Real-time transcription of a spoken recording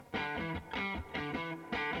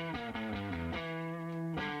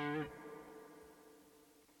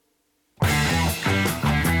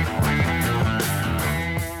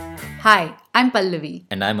Hi, I'm Pallavi.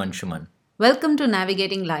 And I'm Anshuman, Welcome to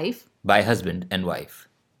Navigating Life. by husband and wife.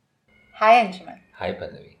 Hi Anshuman. Hi,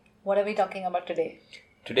 Pallavi. What are we talking about today?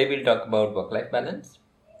 Today we'll talk about work-life balance.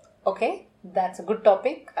 Okay, that's a good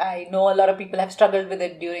topic. I know a lot of people have struggled with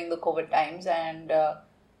it during the COVID times, and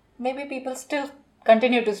maybe people still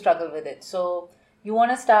continue to struggle with it. So, you want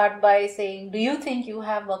to start by saying, do you think you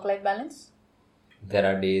have work life balance? There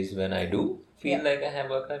are days when I do feel Yeah. like I have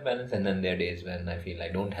work-life balance, and then there are days when I feel I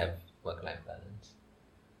don't have work-life balance.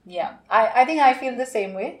 Yeah, I think I feel the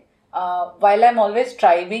same way. While I'm always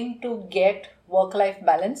striving to get work life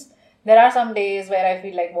balance, there are some days where I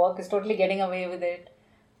feel like work is totally getting away with it.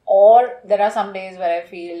 Or there are some days where I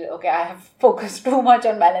feel, okay, I have focused too much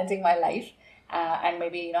on balancing my life and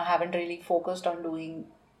maybe, haven't really focused on doing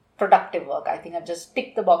productive work. I think I've just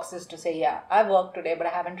ticked the boxes to say, yeah, I worked today, but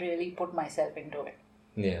I haven't really put myself into it.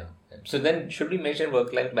 Yeah. So then should we measure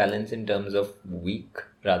work-life balance in terms of week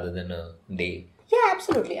rather than a day? Yeah,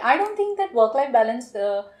 absolutely. I don't think that work life balance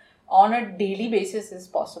on a daily basis is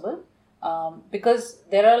possible because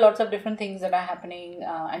there are lots of different things that are happening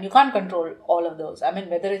and you can't control all of those. I mean,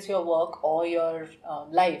 whether it's your work or your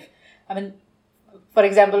life. I mean, for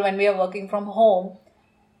example, when we are working from home,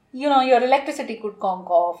 your electricity could conk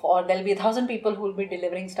off, or there'll be 1,000 people who will be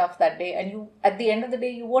delivering stuff that day, and you, at the end of the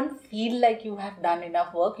day, you won't feel like you have done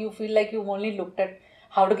enough work. You feel like you've only looked at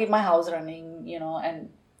how to keep my house running, and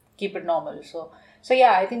keep it normal. So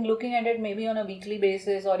yeah, I think looking at it maybe on a weekly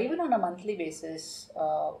basis or even on a monthly basis,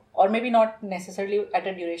 or maybe not necessarily at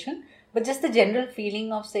a duration, but just the general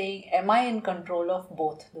feeling of saying, am I in control of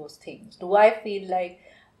both those things? Do I feel like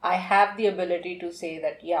I have the ability to say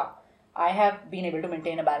that, yeah, I have been able to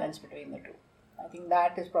maintain a balance between the two? I think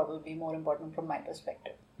that is probably more important from my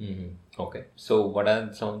perspective. Okay. So what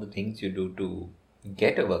are some of the things you do to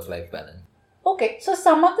get a work-life balance? Okay, so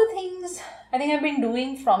some of the things I think I've been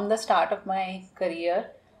doing from the start of my career,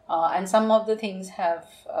 and some of the things have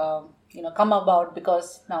come about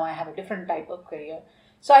because now I have a different type of career.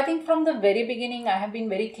 So I think from the very beginning I have been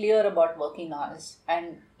very clear about working hours,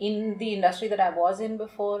 and in the industry that I was in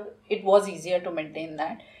before, it was easier to maintain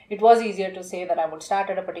that. It was easier to say that I would start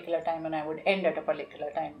at a particular time and I would end at a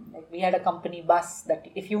particular time. Like we had a company bus that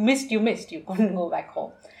if you missed, you missed. You couldn't go back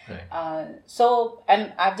home. Right.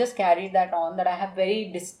 And I've just carried that on, that I have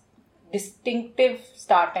very distinctive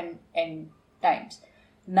start and end times.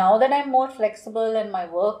 Now that I'm more flexible and my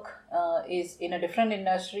work is in a different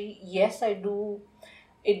industry, yes, I do.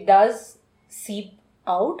 It does seep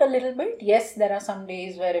out a little bit. Yes, there are some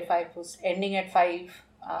days where if I was ending at 5,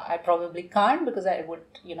 I probably can't, because I would,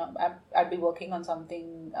 I'd be working on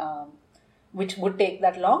something which would take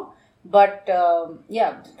that long. But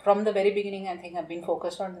yeah, from the very beginning, I think I've been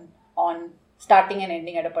focused on starting and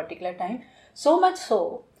ending at a particular time. So much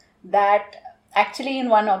so that actually in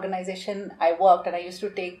one organization I worked, and I used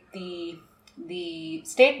to take the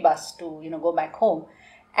state bus to go back home.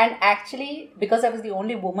 And actually, because I was the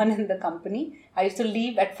only woman in the company, I used to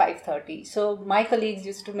leave at 5:30. So my colleagues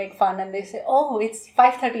used to make fun, and they say, "Oh, it's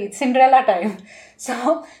 5:30. It's Cinderella time."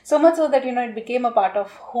 So much so that it became a part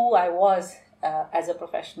of who I was as a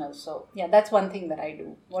professional. So yeah, that's one thing that I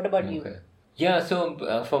do. What about you? Okay. Yeah,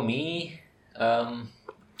 so for me,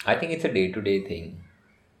 I think it's a day-to-day thing.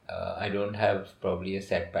 I don't have probably a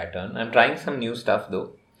set pattern. I'm trying some new stuff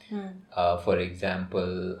though. For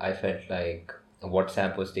example, I felt like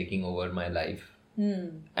WhatsApp was taking over my life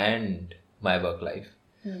and my work life.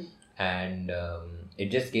 And it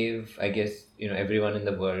just gave, I guess, everyone in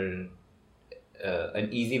the world an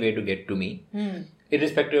easy way to get to me,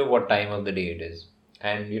 irrespective of what time of the day it is.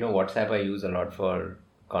 And WhatsApp I use a lot for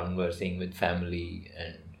conversing with family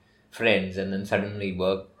and friends, and then suddenly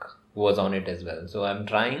work was on it as well. So I'm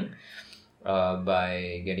trying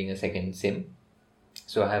by getting a second SIM.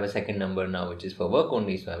 So I have a second number now, which is for work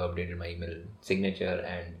only. So I've updated my email signature,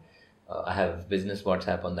 and I have business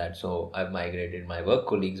WhatsApp on that. So I've migrated my work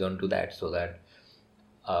colleagues onto that, so that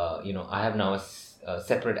I have now a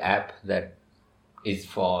separate app that is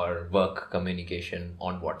for work communication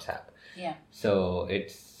on WhatsApp. Yeah. So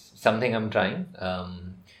it's something I'm trying.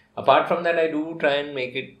 Apart from that, I do try and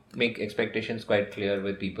make expectations quite clear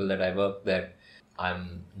with people that I work, that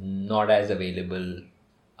I'm not as available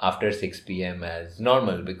after 6 p.m. as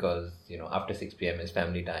normal, because after 6 p.m. is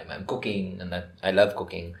family time. I'm cooking, and that I love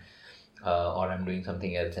cooking, or I'm doing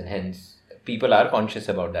something else, and hence people are conscious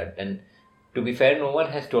about that. And to be fair, no one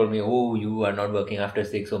has told me, "Oh, you are not working after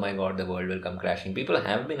 6. Oh my God, the world will come crashing." People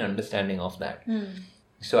have been understanding of that.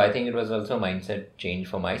 So I think it was also a mindset change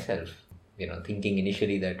for myself. Thinking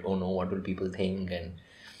initially that, oh no, what will people think, and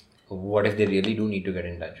what if they really do need to get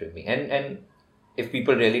in touch with me? And if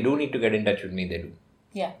people really do need to get in touch with me, they do.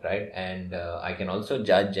 Yeah. right? And I can also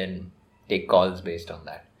judge and take calls based on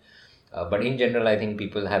that. But in general, I think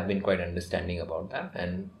people have been quite understanding about that,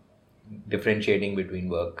 and differentiating between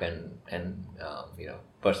work and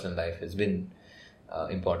personal life has been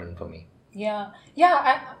important for me. Yeah,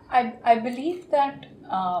 I believe that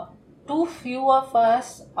too few of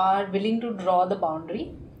us are willing to draw the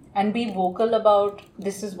boundary and be vocal about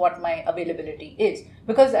this is what my availability is,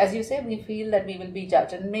 because as you say, we feel that we will be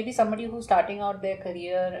judged, and maybe somebody who's starting out their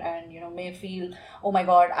career and may feel, oh my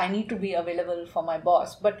god, I need to be available for my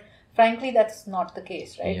boss, but frankly that's not the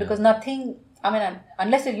case, right? Yeah. Because nothing, I mean,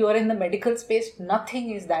 unless you are in the medical space, nothing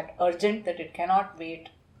is that urgent that it cannot wait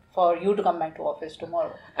for you to come back to office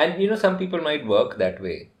tomorrow. And some people might work that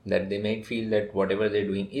way, that they might feel that whatever they're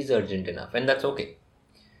doing is urgent enough, and that's okay.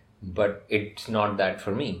 But it's not that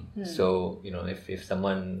for me. So, if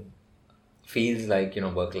someone feels like,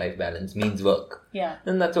 work-life balance means work, Yeah.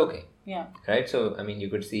 then that's okay. Yeah. Right? So, I mean, you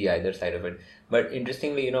could see either side of it. But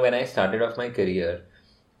interestingly, when I started off my career,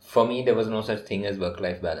 for me, there was no such thing as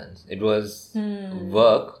work-life balance. It was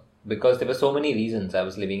work, because there were so many reasons. I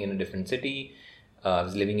was living in a different city. I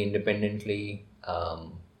was living independently.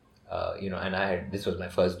 And this was my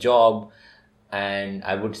first job, and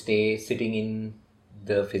I would stay sitting in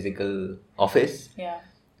the physical office Yeah.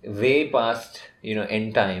 way past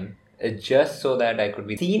end time, just so that I could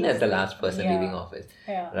be seen as the last person Yeah. leaving office.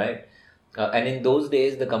 Yeah. Right? And in those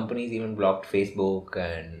days, the companies even blocked Facebook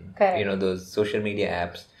and Correct. those social media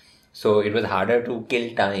apps. So it was harder to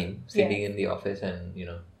kill time sitting in the office and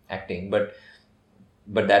acting. But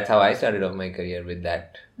that's how I started off my career, with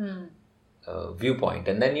that viewpoint.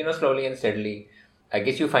 And then slowly and steadily, I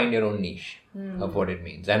guess you find your own niche of what it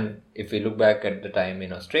means. And if we look back at the time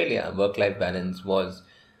in Australia, work-life balance was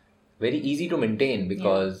very easy to maintain,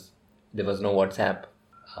 because there was no WhatsApp.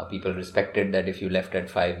 People respected that if you left at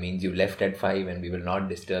 5 means you left at 5, and we will not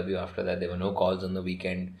disturb you after that. There were no calls on the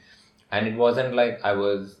weekend. And it wasn't like I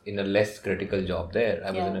was in a less critical job there.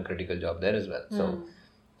 I was in a critical job there as well.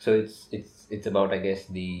 So it's about, I guess,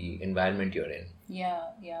 the environment you're in.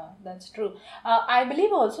 Yeah, that's true. I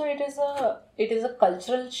believe also it is a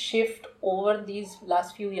cultural shift over these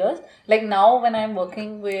last few years. Like now, when I'm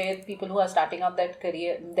working with people who are starting out their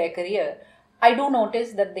career, I do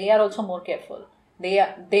notice that they are also more careful.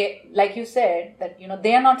 They like you said that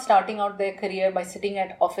they are not starting out their career by sitting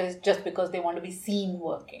at office just because they want to be seen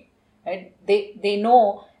working, right? They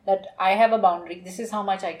know that I have a boundary. This is how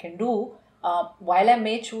much I can do. While I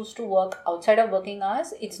may choose to work outside of working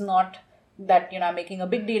hours, it's not that I'm making a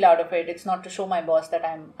big deal out of it. It's not to show my boss that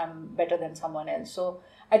I'm better than someone else. So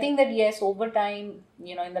I think that yes, over time,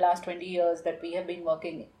 in the last 20 years that we have been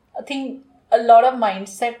working, I think a lot of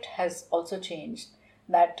mindset has also changed.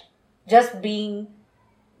 That just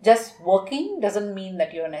working doesn't mean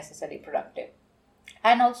that you're necessarily productive.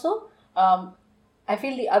 And also, I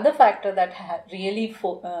feel the other factor that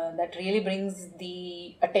really brings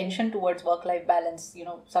the attention towards work-life balance,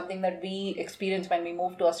 something that we experienced when we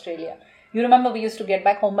moved to Australia. You remember we used to get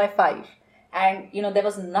back home by 5, and there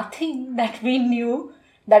was nothing that we knew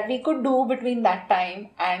that we could do between that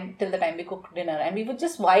time and till the time we cooked dinner, and we would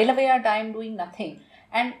just while away our time doing nothing.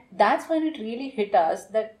 And that's when it really hit us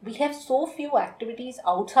that we have so few activities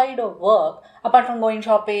outside of work, apart from going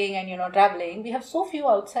shopping and traveling. We have so few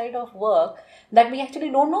outside of work that we actually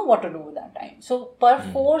don't know what to do with that time. So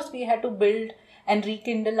perforce we had to build and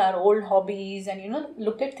rekindle our old hobbies and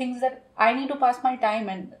look at things that I need to pass my time.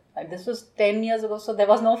 And this was 10 years ago, so there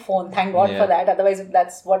was no phone, thank God for that. Otherwise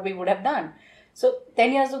that's what we would have done. So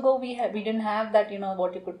 10 years ago we didn't have that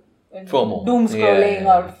what you could FOMO. Doom scrolling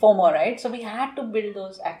or FOMO, right? So we had to build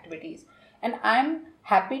those activities. And I'm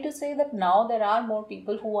happy to say that now there are more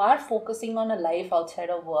people who are focusing on a life outside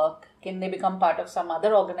of work. Can they become part of some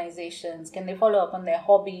other organizations? Can they follow up on their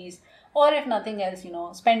hobbies? Or if nothing else,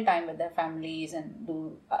 spend time with their families and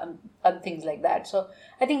do other things like that. So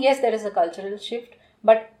I think, yes, there is a cultural shift.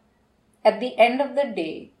 But at the end of the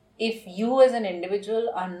day, if you as an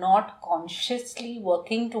individual are not consciously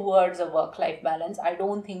working towards a work-life balance, I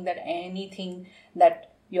don't think that anything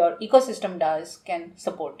that your ecosystem does can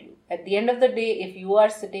support you. At the end of the day, if you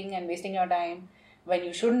are sitting and wasting your time when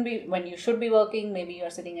you should be working, maybe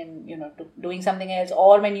you're sitting and doing something else,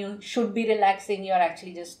 or when you should be relaxing, you're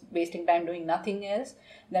actually just wasting time doing nothing else,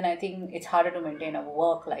 then I think it's harder to maintain a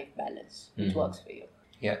work-life balance which works for you.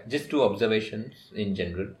 Yeah, just 2 observations in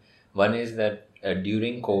general. One is that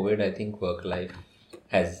during COVID, I think work life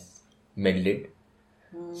has melded.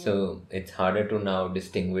 So it's harder to now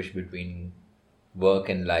distinguish between work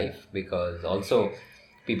and life, because also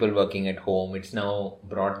people working at home. It's now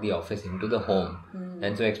brought the office into the home.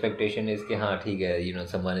 And so expectation is कि हाँ ठीक है,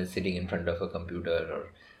 someone is sitting in front of a computer or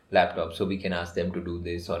laptop, so we can ask them to do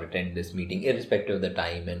this or attend this meeting irrespective of the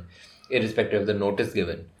time and irrespective of the notice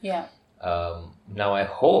given. Yeah. Now I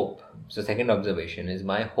hope, so second observation is,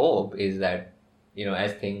 my hope is that,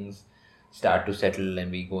 as things start to settle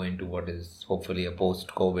and we go into what is hopefully a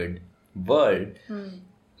post-COVID world,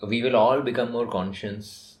 we will all become more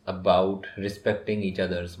conscious about respecting each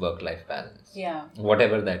other's work-life balance. Yeah.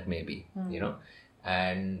 Whatever that may be,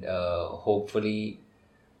 and hopefully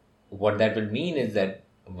what that will mean is that,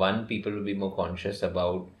 one, people will be more conscious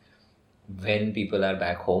about when people are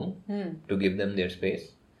back home to give them their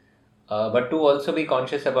space. But to also be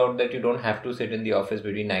conscious about that you don't have to sit in the office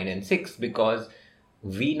between 9 and 6, because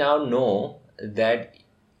we now know that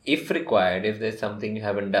if required, if there's something you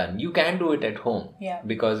haven't done, you can do it at home. Yeah.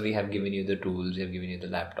 Because we have given you the tools, we have given you the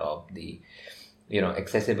laptop, the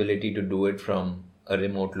accessibility to do it from a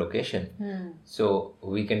remote location. So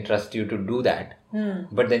we can trust you to do that.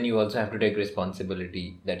 But then you also have to take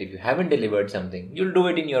responsibility that if you haven't delivered something, you'll do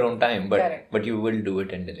it in your own time, but you will do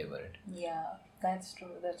it and deliver it. Yeah, that's true.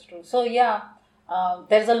 So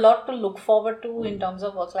there's a lot to look forward to in terms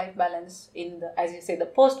of work-life balance in the, as you say, the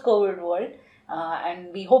post-COVID world,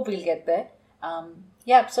 and we hope we'll get there.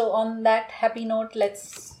 So on that happy note,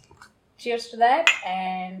 let's cheers to that,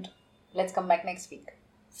 and let's come back next week.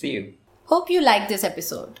 See you. Hope you liked this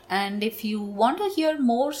episode. And if you want to hear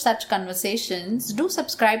more such conversations, do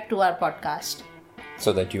subscribe to our podcast,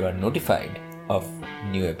 so that you are notified of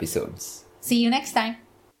new episodes. See you next time.